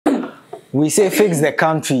We say fix the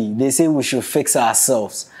country. They say we should fix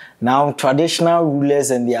ourselves. Now, traditional rulers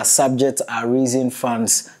and their subjects are raising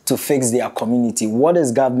funds to fix their community. What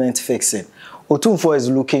is government fixing? Otumfuo is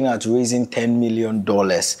looking at raising $10 million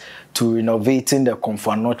to renovating the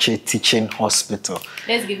Komfo Anokye Teaching Hospital.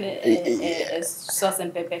 Let's give a sauce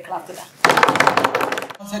and pepper clap to that.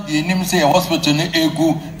 You say hospital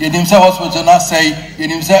egu, you say hospital na say,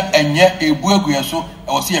 you say enye ebu egu so,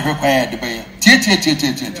 I was here required the bay.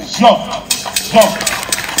 Stop.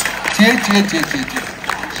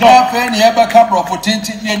 Stop any ever cap of 40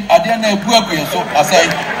 yen, I didn't ebu egu so, I say,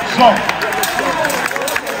 stop.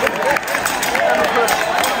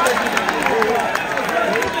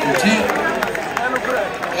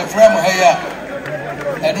 From here,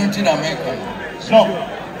 I don't think I make it. So,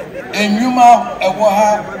 and you ma a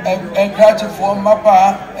grateful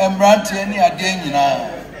mapa and branch any again.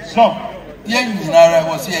 So, young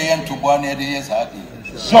was here and to 1 years.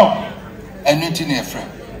 So, and not in a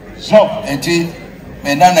friend. So, and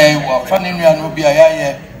Menana or Fanny will be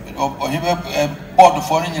a or him a board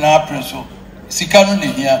for in our principle.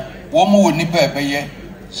 Sikanoni here, woman would nip a year.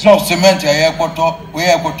 So cement I got we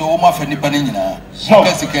have got to Oma for Nipanina. So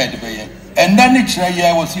that's the care and then each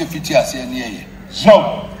year was here 50 years in year.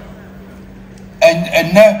 So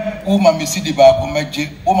and now woman me see the back of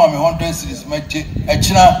magic, woman me 100 cities magic, a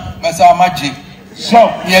china massa magic. So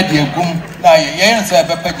yeah, dear boom, now yes, I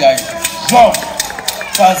have a guy. So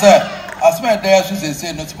as my dad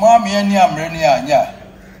say, no, mommy and yam renia, yeah.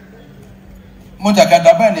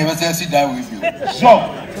 Mutakadaban never says sit down with you. So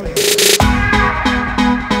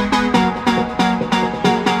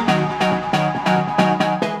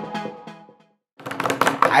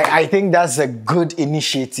I think that's a good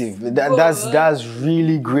initiative. That's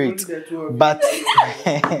really great. But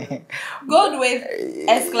good with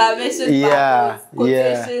exclamation marks,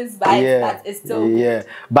 quotations, but it's still good.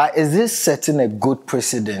 But is this setting a good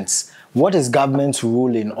precedent? What is government's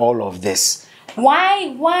role in all of this?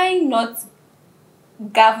 Why not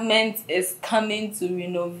government is coming to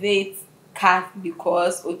renovate CAF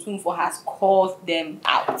because Otumfuo has called them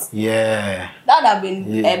out? Yeah. That would have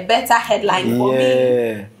been a better headline for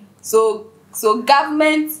me. So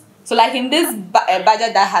government, so like in this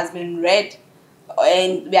budget that has been read,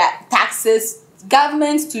 and there are taxes,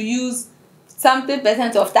 government to use something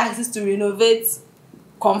percent of taxes to renovate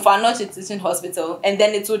Komfo Anokye Teaching Hospital, and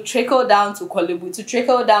then it will trickle down to Kolebu, to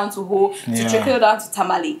trickle down to Ho, to trickle down to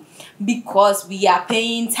Tamale, because we are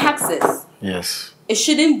paying taxes. Yes. It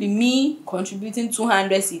shouldn't be me contributing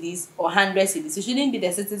 200 cedis or 100 cedis. It shouldn't be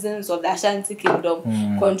the citizens of the Ashanti Kingdom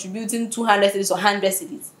contributing 200 cedis or 100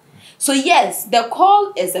 cedis. So yes, the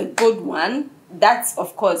call is a good one. That's,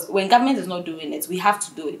 of course, when government is not doing it, we have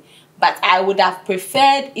to do it. But I would have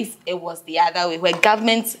preferred if it was the other way, where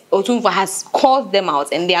government, Otumfuo has called them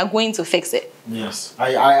out and they are going to fix it. Yes,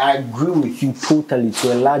 I agree with you totally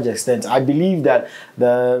to a large extent. I believe that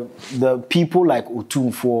the people like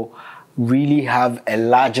Otumfuo really have a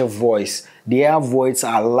larger voice. Their voices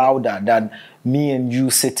are louder than me and you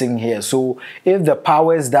sitting here. So if the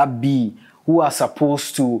powers that be who are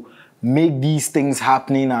supposed to make these things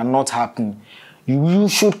happening are not happening, you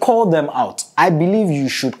should call them out. I believe you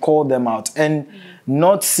should call them out and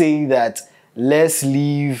not say that let's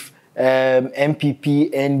leave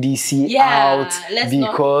MPP, NDC out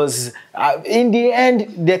because in the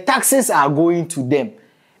end, the taxes are going to them.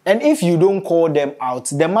 And if you don't call them out,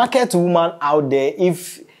 the market woman out there,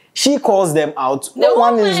 if she calls them out, no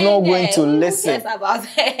one is not going to listen.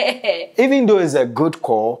 Even though it's a good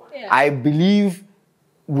call, I believe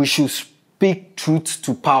we should speak truth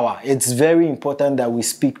to power. It's very important that we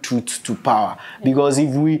speak truth to power, because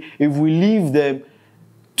if we leave them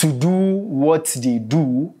to do what they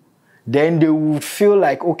do, then they would feel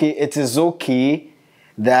like, okay, it is okay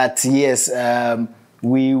that yes,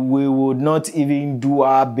 we would not even do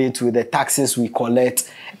our bit with the taxes we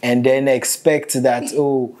collect, and then expect that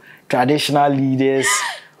traditional leaders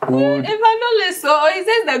would. If I'm not listening, so he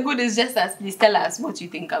says the good is just as. Please tell us what you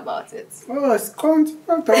think about it. Oh, it's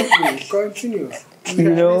continue.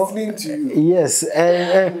 You know, listening to you. Yes,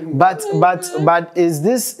 but is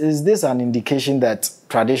this an indication that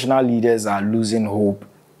traditional leaders are losing hope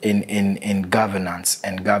in governance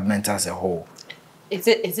and government as a whole? Is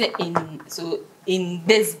it in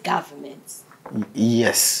this government?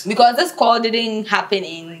 Yes. Because this call didn't happen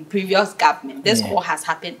in previous government. This call has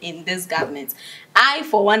happened in this government. I,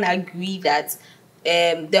 for one, agree that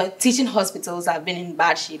the teaching hospitals have been in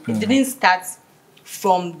bad shape. It didn't start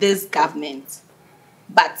from this government.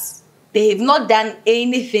 But they have not done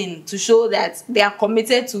anything to show that they are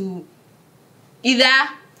committed to either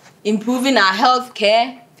improving our health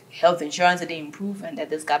care, health insurance didn't improve under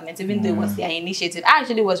this government, even though it was their initiative. I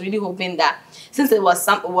actually was really hoping that since it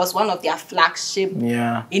was one of their flagship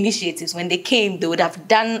initiatives, when they came, they would have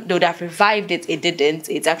revived it. It didn't.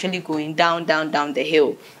 It's actually going down the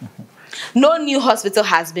hill. No new hospital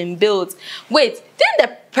has been built. Wait, didn't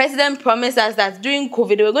the president promise us that during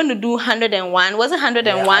COVID they were going to do 101? Was it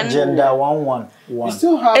 101? Yeah, agenda 111. You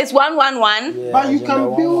still have, it's 111. Yeah, but you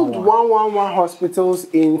can build 111 hospitals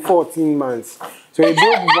in 14 months. So you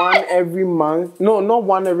build one every month. No, not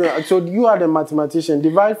one every month. So you are the mathematician.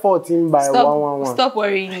 Divide 14 by 111. Stop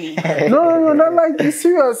worrying me. No, not like this.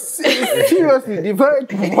 Seriously,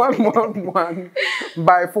 divide 111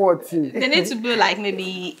 by 14. They need to build like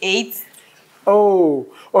maybe 8. Oh,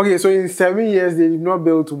 okay. So in 7 years they did not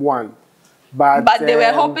build one, but they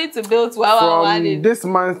were hoping to build 111. From this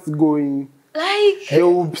month going. Like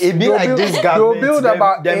it be like this government. They'll build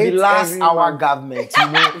about then 8 the last every our month. Government,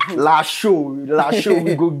 you know, last show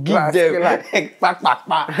we go give them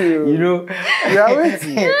you know. Yeah,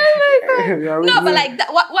 waiting. No, but like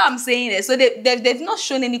that, what I'm saying is, so they've not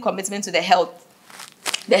shown any commitment to the health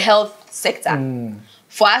sector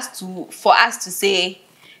for us to say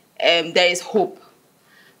there is hope.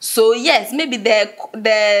 So yes, maybe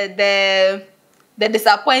the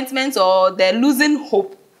disappointment or the losing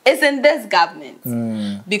hope is in this government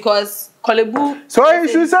because Kolebu. So you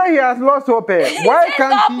should say he has lost hope. Why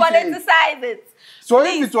can't he politicize it? So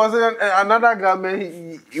Please. if it was another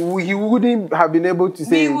government, he wouldn't have been able to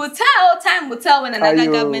say. We will tell. Time will tell when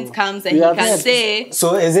another government comes and he can say.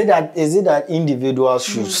 So is it that individuals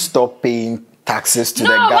should stop paying taxes to the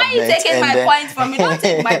government? No, why are you taking my point from me? Don't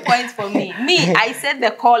take my point from me. I said the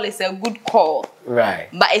call is a good call. Right.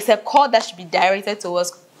 But it's a call that should be directed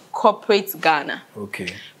towards corporate Ghana.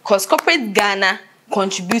 Okay. Because corporate Ghana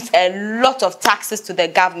contributes a lot of taxes to the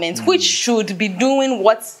government, which should be doing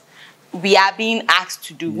what we are being asked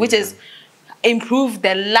to do, which is improve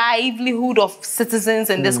the livelihood of citizens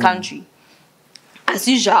in this country. As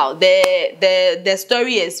usual, the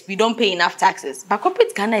story is we don't pay enough taxes, but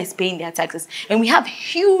corporate Ghana is paying their taxes, and we have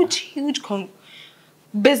huge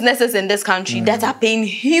businesses in this country that are paying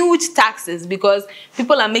huge taxes because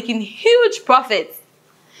people are making huge profits.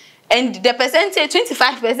 And the percentage,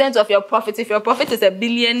 25% of your profit, if your profit is $1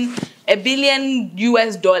 billion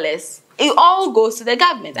US, it all goes to the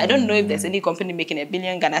government. I don't know if there's any company making $1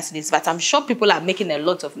 billion Ghana cedis, but I'm sure people are making a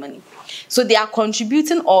lot of money. So they are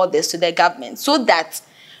contributing all this to the government so that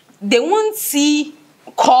they won't see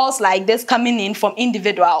calls like this coming in from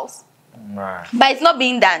individuals. Right. But it's not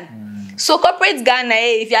being done. So corporate Ghana,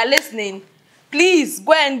 if you are listening, please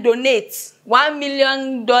go and donate $1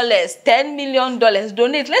 million, $10 million.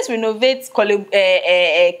 Donate. Let's renovate Komfo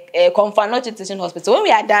Anokye Teaching Hospital. When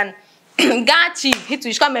we are done, Ghana chief, he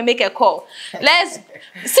should come and make a call. Seriously,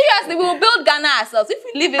 we will build Ghana ourselves. If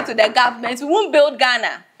we leave it to the government, we won't build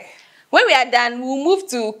Ghana. When we are done, we will move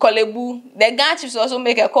to Kolebu. The Ghana chiefs also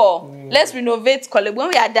make a call. Let's renovate Kolebu. When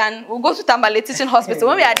we are done, we'll go to Tambale Teaching Hospital.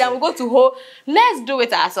 When we are done, we'll go to Ho. Let's do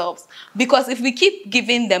it ourselves. Because if we keep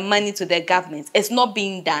giving the money to the government, it's not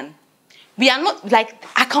being done. We are not, like,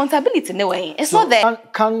 accountability in a way. It's not there.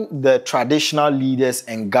 Can the traditional leaders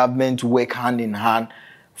and government work hand in hand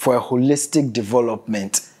for a holistic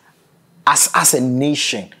development as a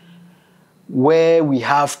nation? Where we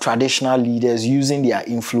have traditional leaders using their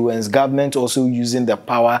influence, government also using the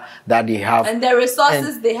power that they have. And the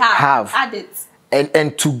resources they have. Add it.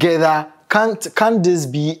 And together, can this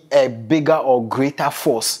be a bigger or greater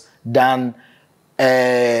force than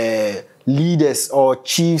leaders or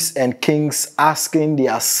chiefs and kings asking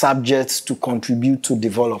their subjects to contribute to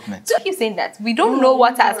development? So I keep saying that. We don't know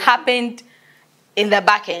what has happened in the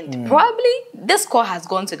back end. Probably this call has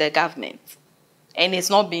gone to the government. And it's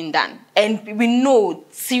not being done. And we know,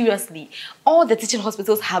 seriously, all the teaching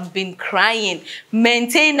hospitals have been crying,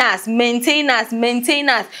 maintain us, maintain us, maintain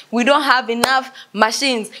us. We don't have enough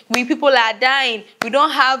machines. People are dying. We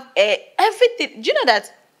don't have everything. Do you know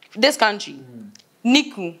that this country,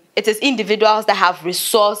 NICU, it is individuals that have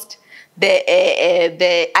resourced the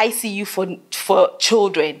ICU for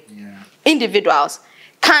children. Yeah. Individuals.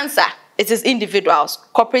 Cancer, it is individuals.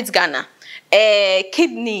 Corporate Ghana.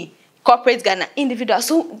 Kidney, corporate Ghana, individual.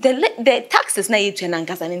 So the taxes na you turn and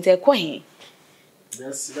into a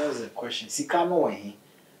That's a question. Sikano wehe.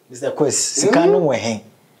 Is the question. Sikano wehe.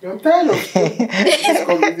 I'm tired of this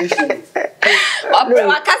conversation.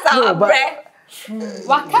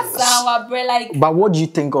 But what do you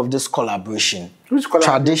think of this collaboration? Which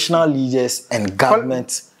collaboration? Traditional leaders and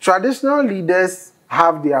government. Traditional leaders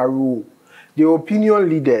have their role. The opinion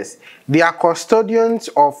leaders, they are custodians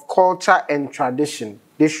of culture and tradition.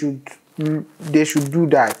 They should do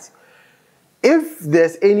that. if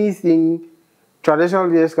there's anything traditional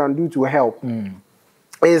leaders can do to help,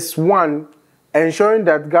 is one, ensuring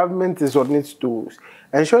that government is on its toes,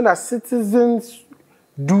 ensuring that citizens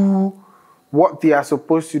do what they are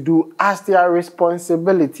supposed to do as their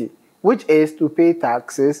responsibility, which is to pay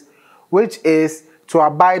taxes, which is to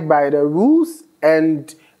abide by the rules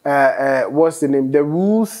and the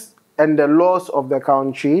rules and the laws of the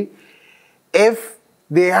country. If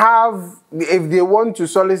they want to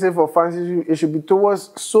solicit for funds, it should be towards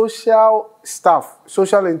social stuff,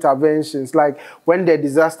 social interventions, like when the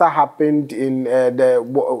disaster happened in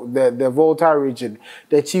the Volta region,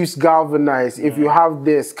 the chiefs galvanized. If you have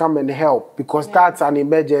this, come and help, because that's an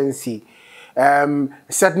emergency.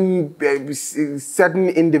 Certain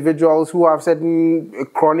individuals who have certain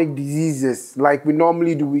chronic diseases, like we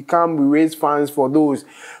normally do, we raise funds for those.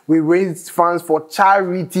 We raise funds for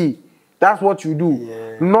charity. That's what you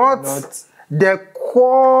do, not the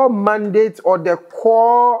core mandate or the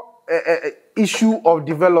core issue of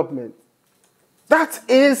development. That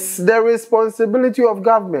is the responsibility of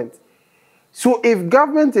government. So if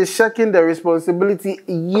government is checking the responsibility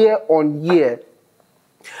year on year,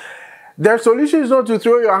 the solution is not to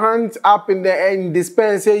throw your hands up in the air in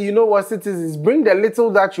despair and say, you know what, citizens, bring the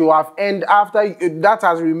little that you have earned after that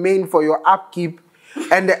has remained for your upkeep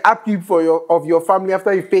and the upkeep of your family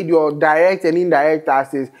after you've paid your direct and indirect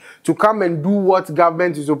taxes, to come and do what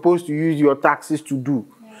government is supposed to use your taxes to do.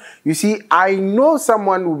 You see, I know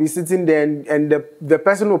someone will be sitting there and the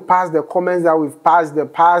person who passed the comments that we've passed the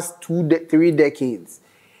past 3 decades.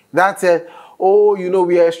 That said, oh, you know,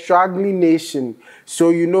 we are a struggling nation, so,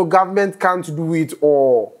 you know, government can't do it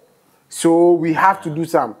all. So we have to do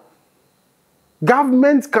some.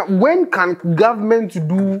 When can government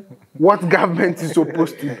do what government is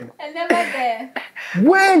supposed to do? And never there.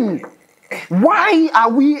 When? Why are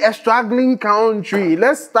we a struggling country?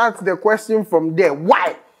 Let's start the question from there.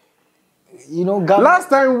 Why? You know, last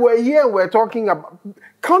time we were here, we're talking about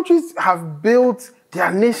countries have built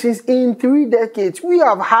their nations in 3 decades. We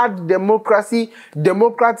have had democracy,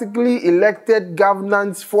 democratically elected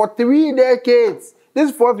governance for 3 decades. This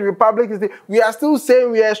Fourth Republic we are still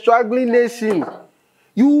saying we are a struggling nation.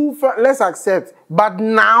 Let's accept. But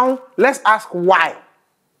now, let's ask why.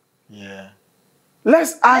 Yeah.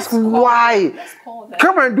 Let's ask why.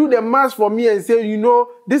 Come and do the math for me and say, you know,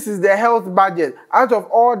 this is the health budget. Out of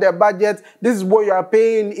all the budget, this is what you are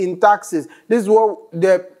paying in taxes. This is what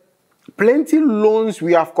the plenty loans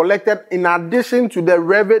we have collected in addition to the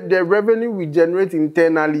revenue we generate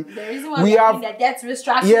internally. The reason why we have the debt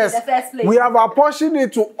restructuring in the first place. We have apportioned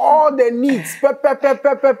it to all the needs.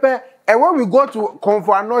 And when we go to Komfo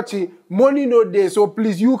Anokye, money no day. So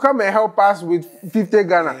please, you come and help us with 50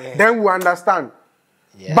 Ghana. Yeah. Then we understand.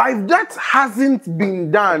 Yeah. But if that hasn't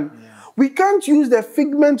been done, we can't use the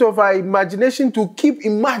figment of our imagination to keep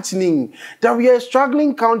imagining that we are a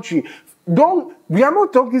struggling country. We are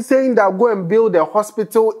not saying that go and build a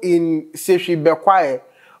hospital in Seshi Bekwaye.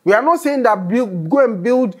 We are not saying that go and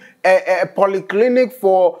build a polyclinic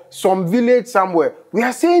for some village somewhere. We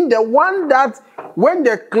are saying the one that when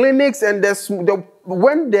the clinics and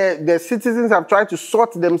when the citizens have tried to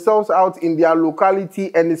sort themselves out in their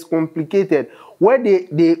locality and it's complicated, where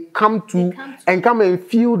they come to and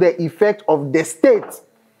feel the effect of the state.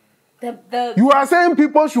 You are saying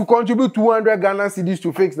people should contribute 200 Ghana cedis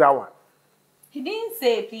to fix that one. He didn't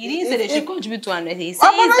say they should contribute 200. He says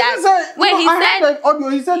that when he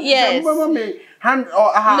said yes.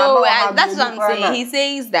 That's what I'm saying. He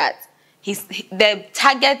says that the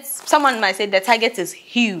target. Someone might say the target is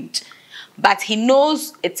huge, but he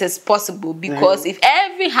knows it is possible because if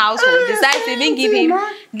every household decides to even give him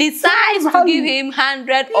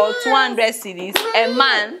 100 or 200 cedis a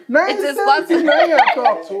month, it is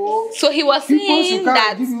possible. So he was saying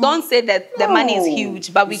that don't say that the money is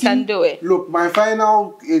huge, but we can do it. Look, my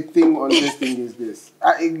final thing on this thing is this.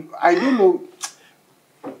 I don't know.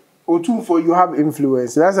 Otumfuo, you have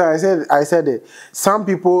influence. That's why I said it. Some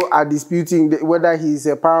people are disputing whether he's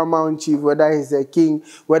a paramount chief, whether he's a king,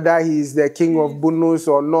 whether he's the king of Bunus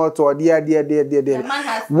or not, or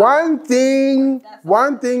One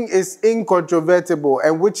thing is incontrovertible,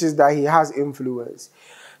 and which is that he has influence.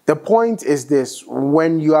 The point is this: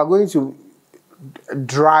 when you are going to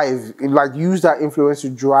drive, like use that influence to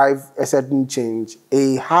drive a certain change,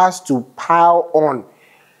 it has to pile on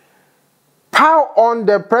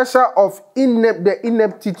the pressure of the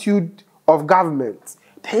ineptitude of government,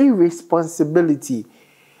 the irresponsibility,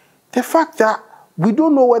 the fact that we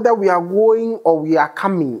don't know whether we are going or we are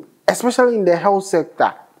coming, especially in the health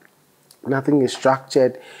sector. Nothing is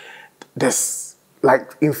structured. There's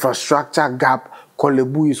like infrastructure gap,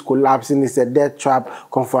 Kolebu is collapsing, it's a death trap.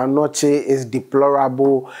 Komfo Anokye is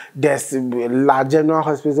deplorable. There's La General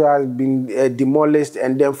Hospital has been demolished,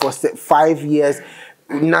 and then for 5 years,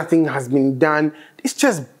 nothing has been done. It's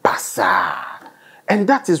just bizarre. And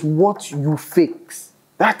that is what you fix.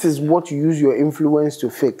 That is what you use your influence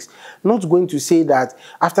to fix. Not going to say that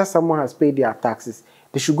after someone has paid their taxes,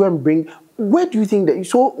 they should go and bring... Where do you think that...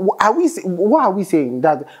 So, what are we saying?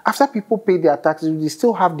 That after people pay their taxes, they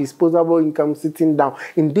still have disposable income sitting down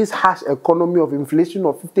in this harsh economy of inflation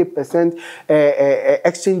of 50%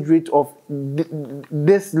 exchange rate of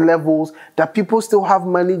these levels, that people still have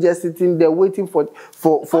money just sitting there waiting for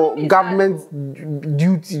government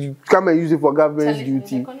duty. Come and use it for government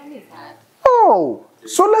duty. Oh!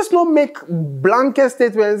 So let's not make blanket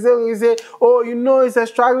statements. We say, oh, you know, it's a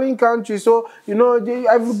struggling country, so, you know,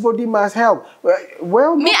 everybody must help.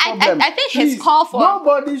 Well, no problem. I think his call for...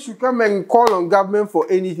 Nobody should come and call on government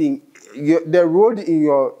for anything. The road in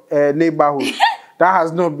your neighborhood, that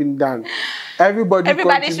has not been done. Everybody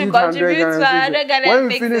should contribute 100 Ghana. When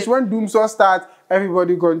we finish, when Doomsaw starts,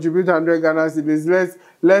 everybody contribute 100 Ghana cedis.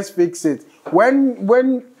 Let's fix it.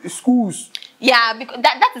 When schools... Yeah, because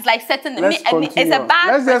that is like certain. It's a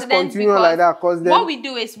bad. Let's just continue like that, because what we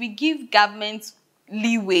do is we give government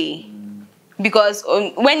leeway, because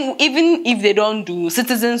even if they don't do,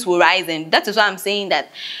 citizens will rise, and that is why I'm saying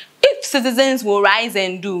that if citizens will rise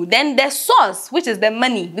and do, then the source, which is the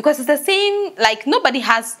money, because it's the same. Like nobody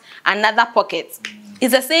has another pocket.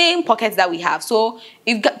 It's the same pockets that we have. So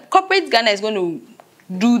if corporate Ghana is going to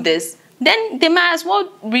do this, then they might as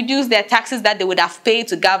well reduce their taxes that they would have paid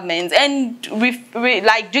to government and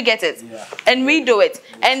like, do you get it? Yeah. And redo it.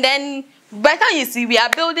 And then by the time you see, we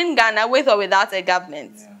are building Ghana with or without a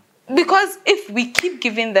government. Yeah. Because if we keep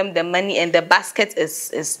giving them the money and the basket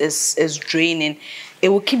is draining, it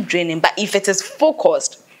will keep draining. But if it is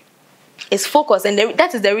focused, it's focused. And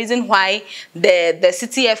that is the reason why the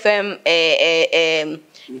City FM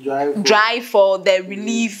drive for the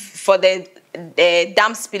relief, for the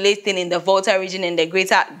dam spilling in the Volta region and the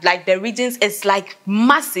greater, like the regions, is like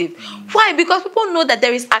massive. Why? Because people know that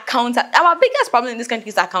there is our biggest problem in this country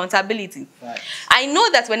is accountability. Right. I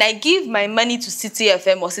know that when I give my money to City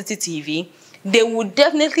FM or City TV, they would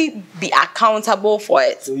definitely be accountable for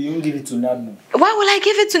it. So you will give it to Nadmo? Why will I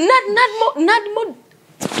give it to Nadmo?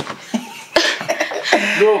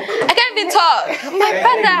 No. I can't even talk. My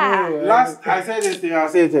brother. Last, I said this thing, I'll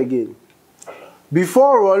say it again.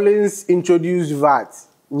 Before Rollins introduced VAT,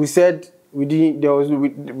 we said we didn't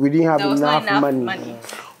have enough money.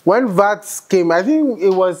 When VAT came, I think it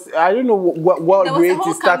was, I don't know what rate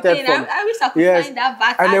it started from. I wish I could find that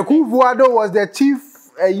VAT. And Otumfuo was the chief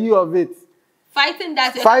of it. Fighting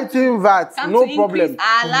VAT, no problem.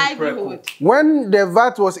 Our livelihood. When the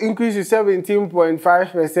VAT was increased to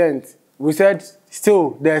 17.5%, we said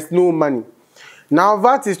still there's no money. Now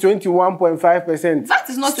VAT is 21.5%. VAT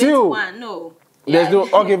is not still 21, no. There's no,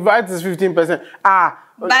 okay, VAT is 15%.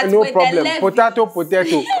 But no problem. Potato.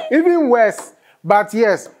 Even worse. But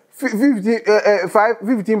yes,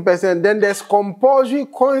 15%. Then there's compulsory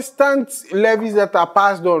constant levies that are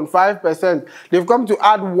passed on, 5%. They've come to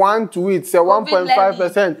add 1 to it, so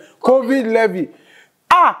 1.5%. COVID levy.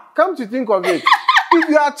 Come to think of it. If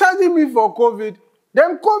you are charging me for COVID,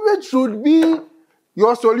 then COVID should be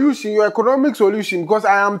your solution, your economic solution, because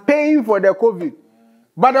I am paying for the COVID.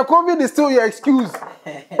 But the COVID is still your excuse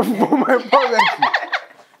for my poverty.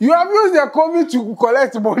 You have used the COVID to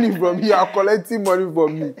collect money from me. You are collecting money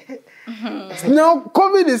from me. Now,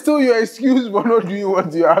 COVID is still your excuse for not doing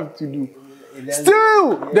what you have to do.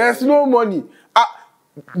 Still, there's no money.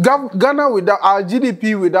 Ghana without our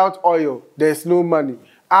GDP without oil, there's no money.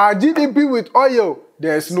 Our GDP with oil,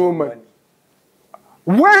 there's no money.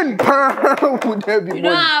 When would there be money? We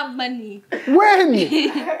don't have money. When?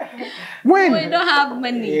 When? We don't have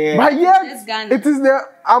money. Yeah. But yet, it is the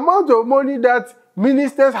amount of money that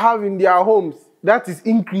ministers have in their homes that is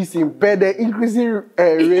increasing per the increasing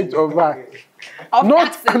rate of VAT.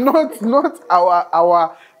 Not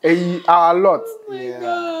our lot. Oh my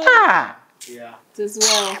God. Yeah. It is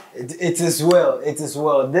well. It is well. It is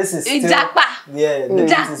well. This is still.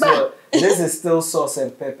 This is still sauce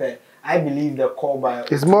and pepper. I believe the call by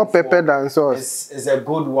it's more pepper than sauce. Is a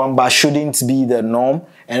good one, but shouldn't be the norm.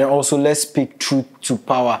 And also, let's speak truth to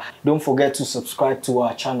power. Don't forget to subscribe to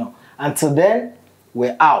our channel. Until then,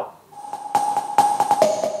 we're out.